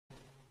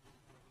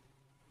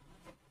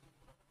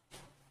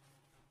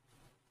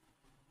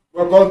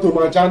Welcome to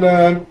my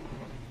channel.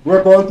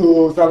 Welcome to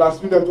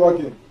Tp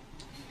Networking.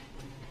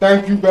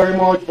 Thank you very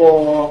much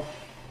for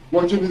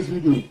watching this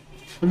video.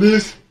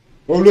 Please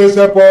always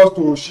help us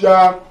to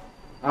share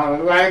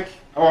and like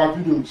our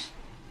videos.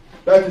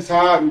 That is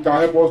how you can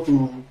help us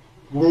to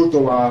go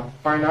to our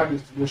final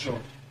destination.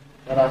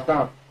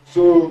 Understand?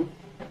 So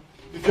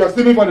if you are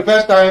seeing me for the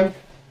first time,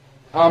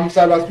 I'm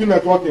Tp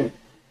Networking.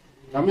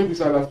 I'm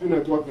Tp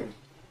Networking.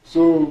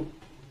 So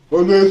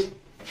always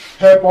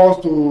help us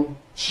to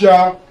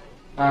share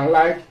and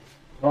like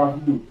our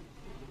video.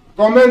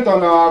 Comment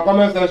on our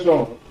comment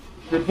section.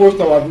 Repost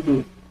our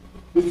video.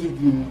 This is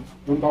the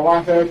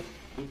 #1 help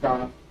you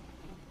can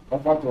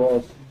offer to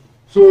us.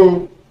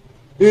 So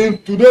in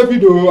today's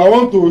video, I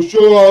want to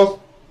show us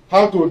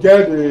how to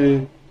get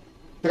a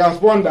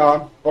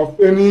transponder of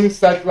any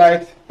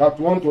satellite that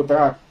you want to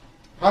track.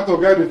 How to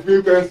get the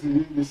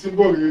frequency, the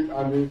symbol rate,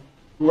 and the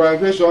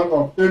polarization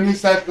of any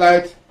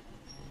satellite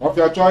of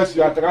your choice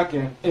you are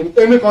tracking in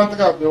any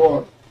country of the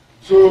world.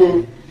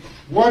 So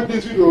watch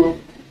this video.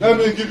 Let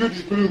me give you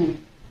the clue,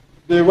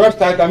 the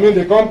website,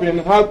 the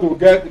company, how to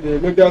get the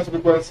latest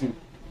frequency.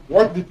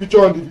 Watch the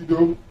picture on the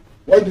video,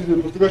 watch the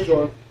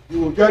demonstration.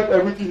 You will get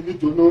everything you need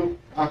to know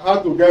and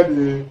how to get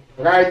the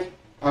right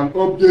and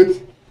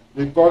update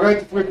the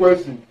correct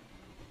frequency,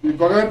 the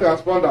correct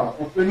transponder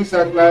of any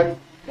satellite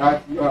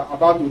that you are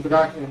about to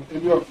track in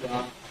any of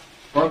your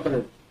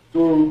country.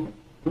 So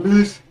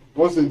please,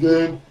 once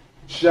again,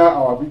 share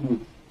our video.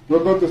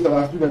 Welcome to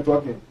Tp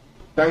Networking.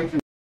 Thank you.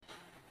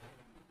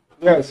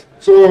 Yes,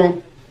 so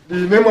the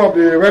name of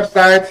the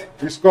website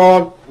is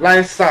called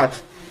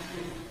LineSat.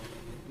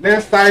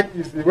 LineSat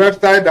is the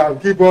website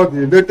that gives us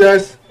the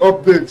latest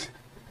update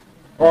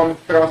on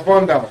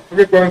transponder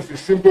frequency,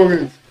 simple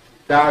rate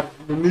that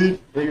you need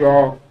in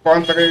your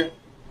country,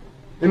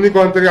 any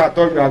country at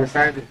all you are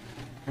residing.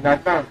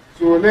 Understand?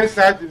 So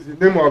LineSat is the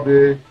name of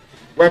the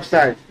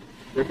website,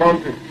 the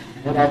company.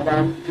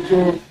 Understand?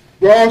 So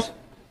just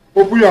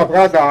open your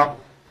browser,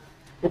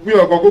 open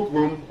your Google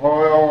Chrome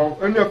or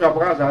any of your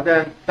browser,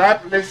 then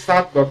type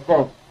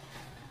linesat.com.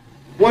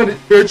 When the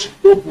page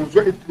opens,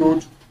 when it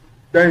loads,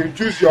 then you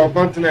choose your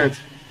continent,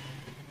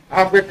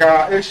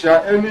 Africa,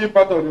 Asia, any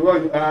part of the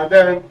world, and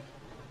then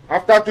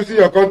after choosing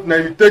your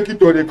continent, you take it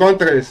to the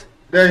countries.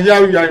 Then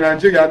here we are in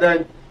Nigeria,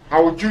 then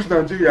I will choose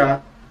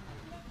Nigeria.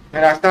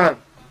 Understand?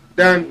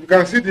 Then you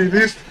can see the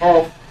list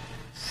of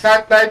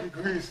satellite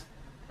degrees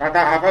that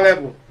are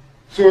available.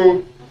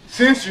 So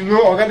since you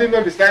already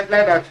know the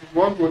satellite that you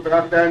want to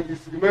track, then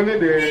it's remaining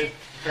the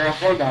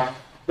transponder.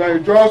 Then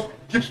you just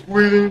keep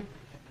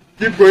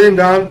going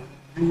down.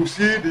 You will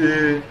see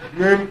the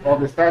name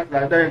of the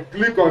satellite. Then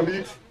click on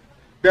it.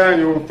 Then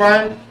you will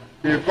find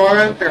the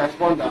current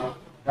transponder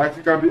that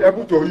you can be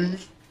able to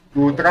use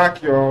to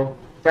track your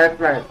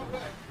satellite,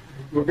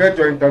 to get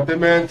your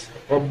entertainment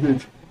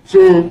update.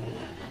 So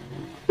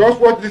just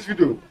watch this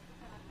video.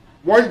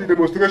 Watch the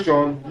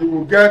demonstration. You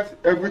will get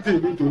everything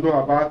you need to know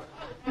about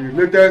the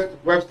latest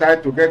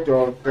website to get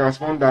your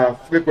transponder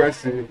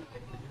frequency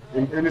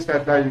in any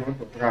satellite you want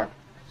to track.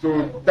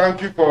 So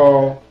thank you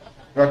for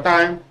your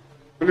time.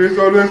 Please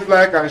always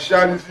like and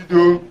share this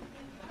video.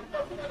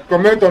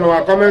 Comment on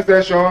our comment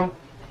section.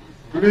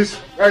 Please,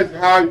 that is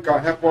how you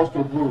can help us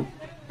to grow.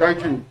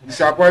 Thank you. It's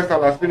your boy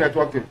Tp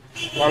Networking.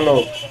 One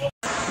love.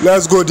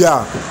 Let's go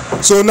there.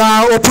 So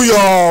now open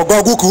your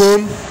Google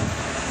Chrome.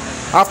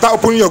 After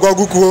opening your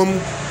Google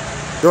Chrome,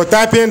 you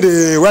type in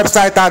the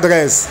website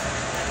address,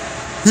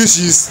 which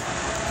is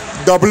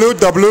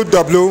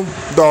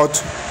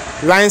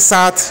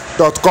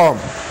www.linesat.com.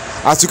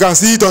 As you can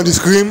see it on the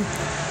screen,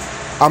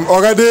 I'm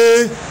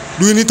already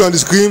doing it on the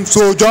screen,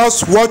 so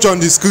just watch on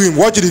the screen,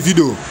 watch the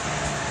video.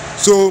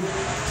 So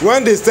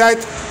when the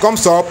site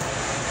comes up,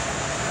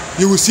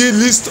 you will see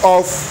list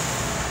of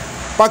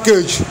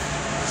package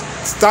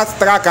start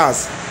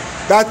trackers.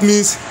 That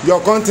means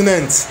your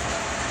continent.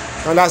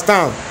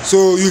 Understand?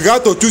 So you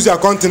got to choose your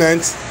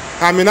continent.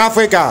 I'm in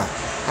Africa.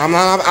 I'm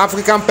an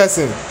African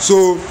person,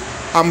 so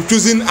I'm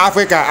choosing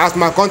Africa as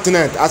my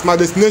continent, as my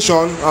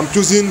destination. I'm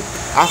choosing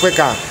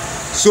Africa.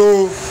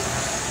 So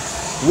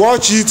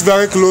watch it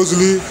very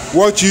closely.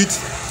 Watch it.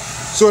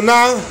 So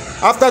now,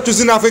 after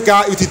choosing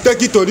Africa, it will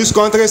take you to this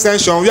country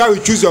section where you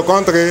choose your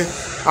country.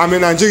 I'm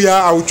in Nigeria.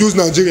 I will choose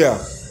Nigeria.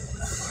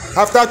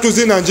 After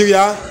choosing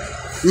Nigeria,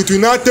 it will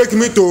now take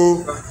me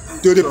to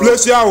the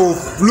place where I will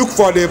look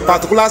for the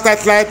particular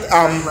satellite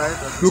I'm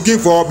looking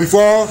for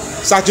before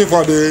searching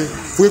for the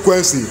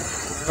frequency.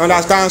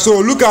 Understand? So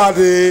look at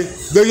the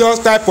various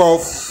type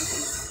of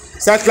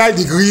satellite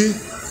degree.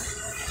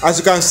 As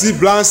you can see,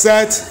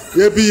 Blancet,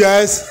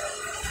 ABS,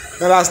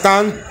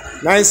 understand,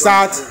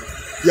 LineSat,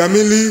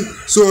 Yamili.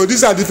 So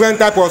these are different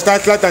type of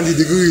satellite and the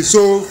degree.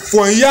 So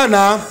for here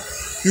now,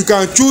 you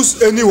can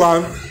choose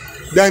anyone.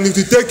 Then it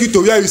will take you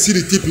to where you see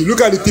the TP.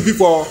 Look at the TP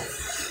for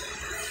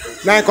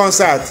 9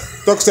 concert,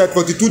 talk set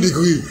 42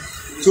 degree.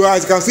 So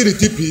as you can see the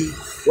TP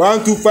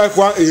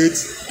 12518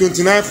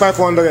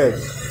 29500.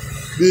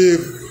 The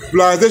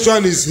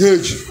polarization is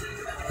H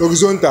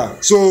horizontal.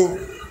 So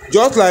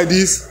just like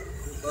this,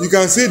 you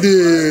can see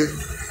the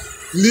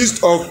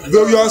list of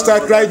various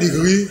satellite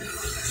degree.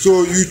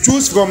 So you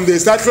choose from the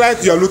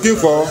satellite you are looking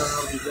for,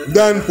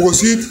 then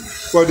proceed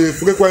for the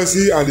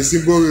frequency and the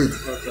symbol rate.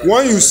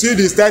 When you see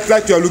the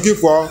satellite you are looking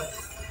for,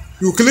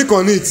 you click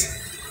on it.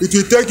 It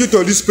will take you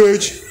to this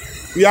page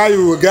where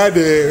you will get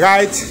the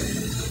right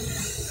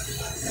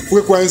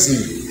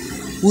frequency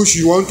which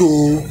you want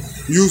to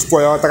use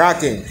for your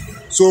tracking.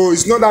 So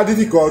it's not that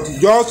difficult.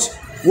 Just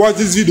watch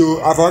this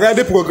video. I've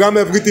already programmed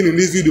everything in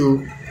this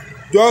video.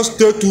 Just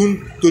stay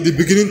tuned to the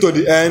beginning to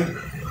the end.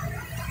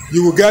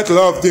 You will get a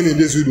lot of things in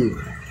this video.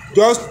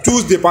 Just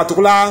choose the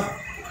particular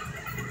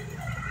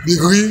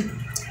degree.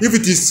 If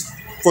it is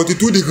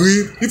 42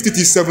 degree, if it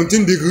is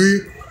 17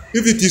 degree,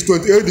 if it is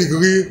 28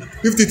 degree,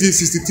 if it is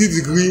 63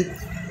 degree,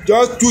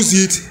 just choose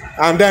it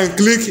and then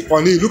click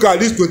on it. Look at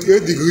this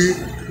 28 degree.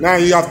 Now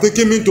you have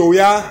taken me to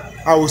where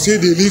I will see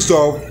the list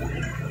of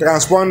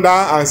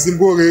transponder and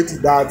symbol rate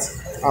that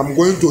I'm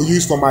going to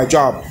use for my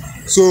job.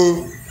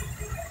 So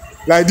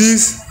like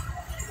this,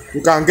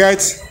 you can get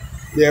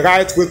the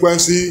right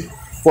frequency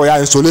for your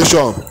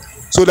installation,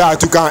 so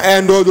that you can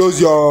handle those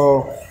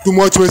your too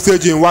much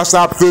message in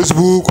WhatsApp,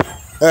 Facebook.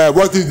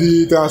 What is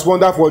the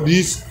transponder for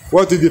this?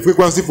 What is the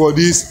frequency for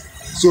this?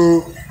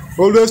 So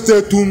always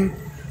stay tuned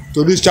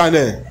to this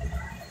channel.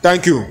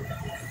 Thank you.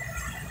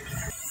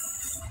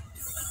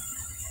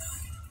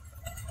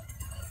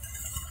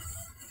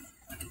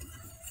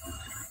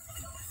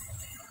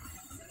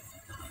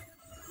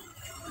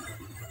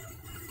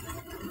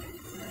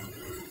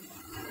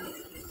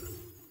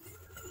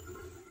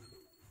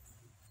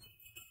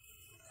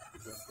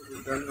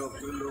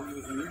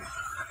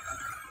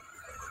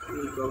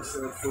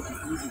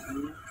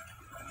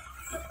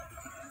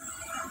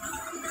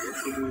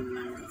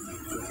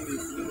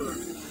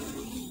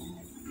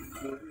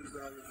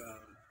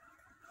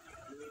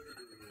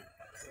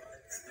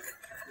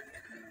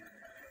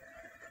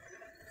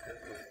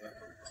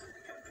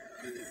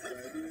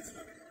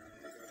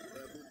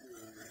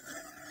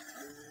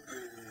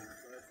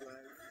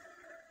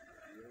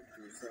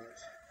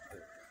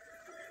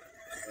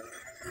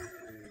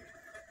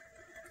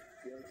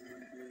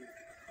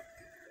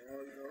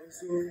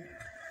 Also,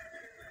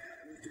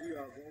 if you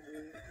are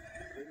going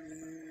any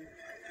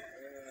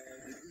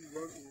degree you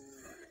want to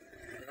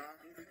grab,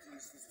 if it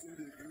is 16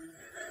 degree,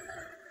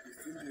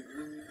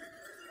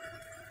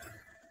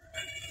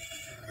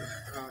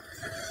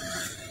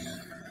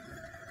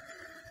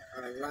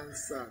 and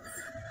Landsat.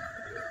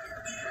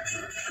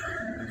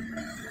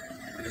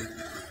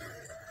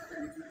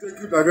 It will take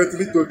you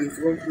directly to the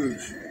front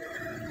page.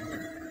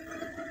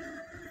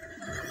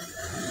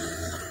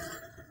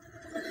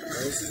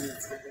 I also need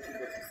to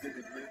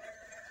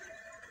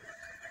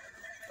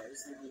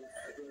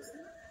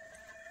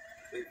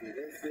okay,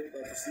 let's say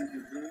that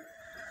CBD,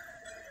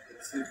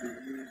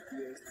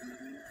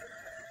 PSTV,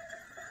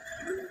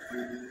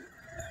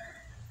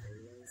 and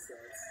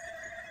Landsat.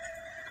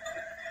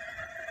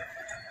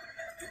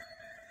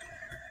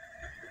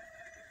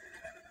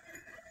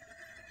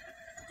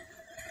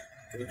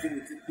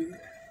 Continue TP,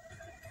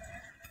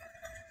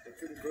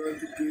 continue current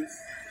tickets,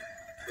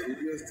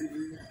 PSTV,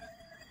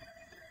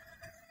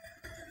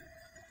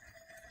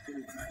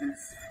 continue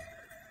tickets.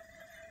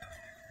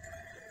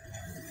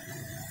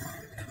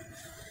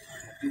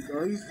 You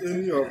can use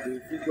any of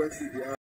the frequency they have.